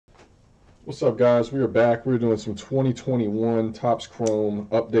What's up, guys? We are back. We're doing some 2021 Topps Chrome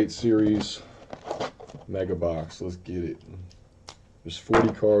Update Series Mega Box. Let's get it. There's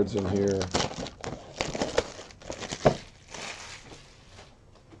 40 cards in here.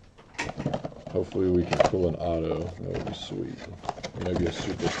 Hopefully we can pull an auto. That would be sweet. Maybe a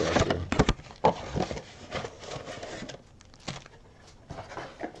super tractor.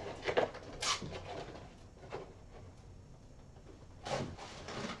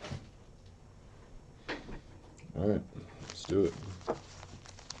 Alright, let's do it.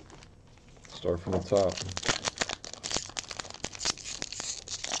 Start from the top.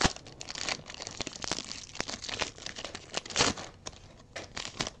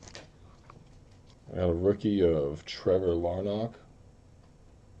 I got a rookie of Trevor Larnach.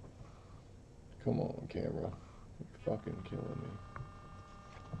 Come on, camera. You're fucking killing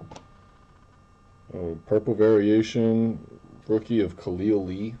me. Oh, purple variation, rookie of Khalil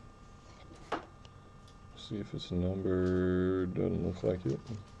Lee. See if it's numbered. Doesn't look like it.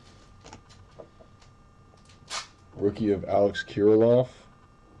 Rookie of Alex Kirilloff,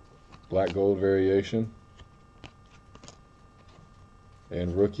 black gold variation.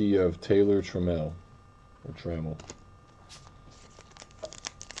 And rookie of Taylor Trammell, or Trammell.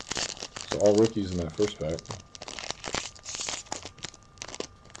 So all rookies in that first pack.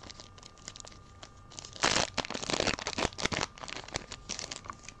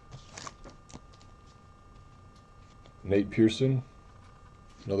 Nate Pearson,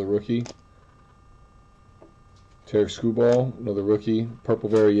 another rookie. Tarek Skubal, another rookie. Purple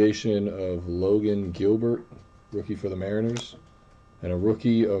variation of Logan Gilbert, rookie for the Mariners. And a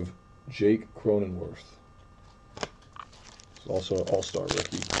rookie of Jake Cronenworth. He's also an all-star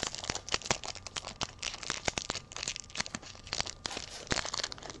rookie.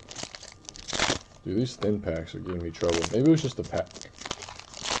 Dude, these thin packs are giving me trouble. Maybe it was just the pack.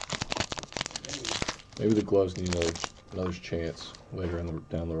 Maybe the gloves need another chance later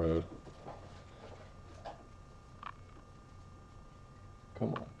down the road.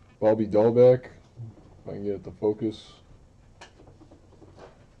 Come on. Bobby DALBEC. If I can get it to focus.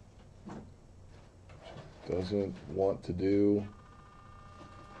 Doesn't want to do.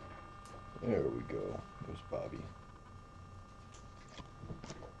 There we go. There's Bobby.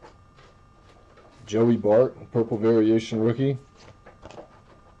 Joey Bart, purple variation rookie.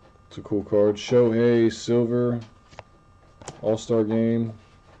 It's a cool card. Shohei Silver, All-Star Game.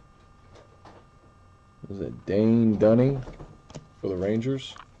 Is it Dane Dunning for the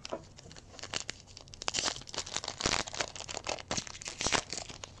Rangers?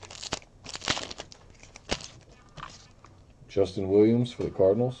 Justin Williams for the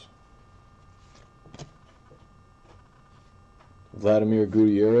Cardinals. Vladimir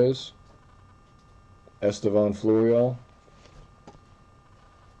Gutierrez. Estevan Florial.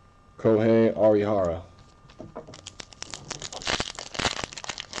 Kohei Arihara.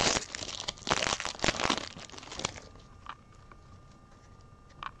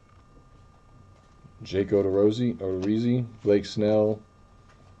 Jake Odorizzi, Blake Snell.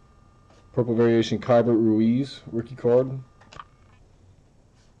 Purple variation Kybert Ruiz, rookie card.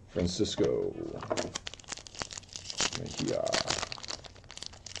 Francisco Mejia.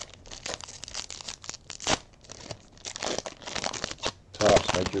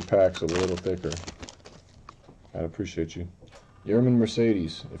 Topps, make your packs a little thicker. I'd appreciate you. Yerman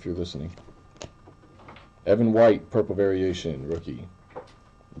Mercedes, if you're listening. Evan White, purple variation, rookie.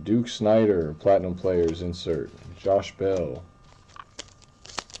 Duke Snyder, platinum players, insert. Josh Bell.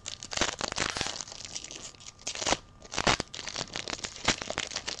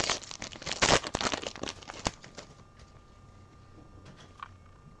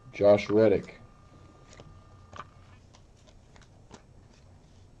 Josh Reddick.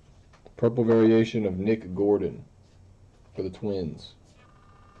 Purple variation of Nick Gordon for the Twins.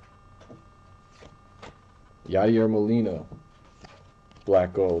 Yadier Molina,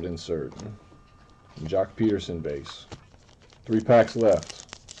 black gold insert. And Jock Peterson base. 3 packs left.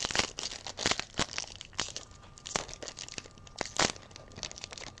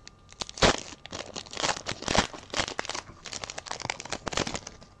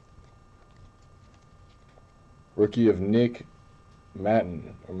 Rookie of Nick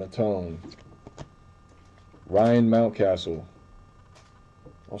Maton, or Matone. Ryan Mountcastle,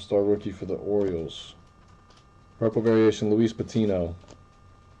 All-Star rookie for the Orioles. Purple variation Luis Patino.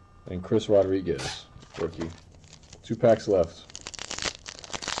 And Chris Rodriguez, rookie. 2 packs left.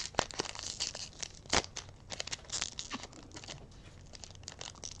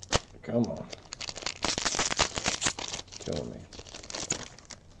 Come on. Killing me.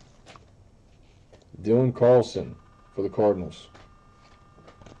 Dylan Carlson for the Cardinals.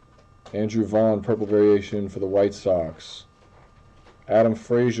 Andrew Vaughn, purple variation for the White Sox. Adam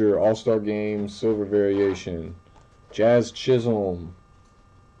Frazier, All-Star Game, silver variation. Jazz Chisholm,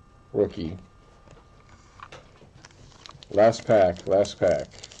 rookie. Last pack, last pack.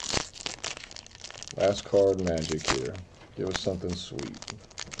 Last card magic here. Give us something sweet.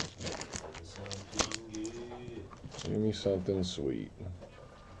 Give me something sweet.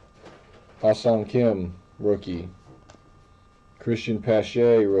 Ha-Seong Kim, rookie. Christian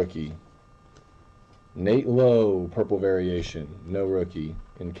Pache, rookie. Nate Lowe, purple variation, no rookie.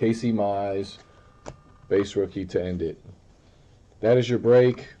 And Casey Mize, base rookie to end it. That is your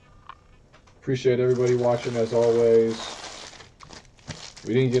break. Appreciate everybody watching as always.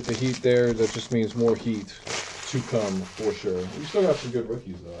 We didn't get the heat there. That just means more heat to come for sure. We still got some good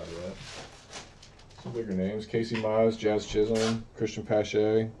rookies though out of that. Some bigger names. Casey Mize, Jazz Chisholm, Christian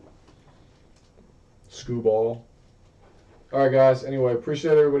Pache, Scooball. Alright guys, anyway,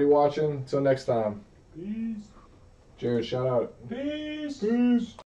 appreciate everybody watching. Until next time. Peace. Jared, shout out. Peace. Peace.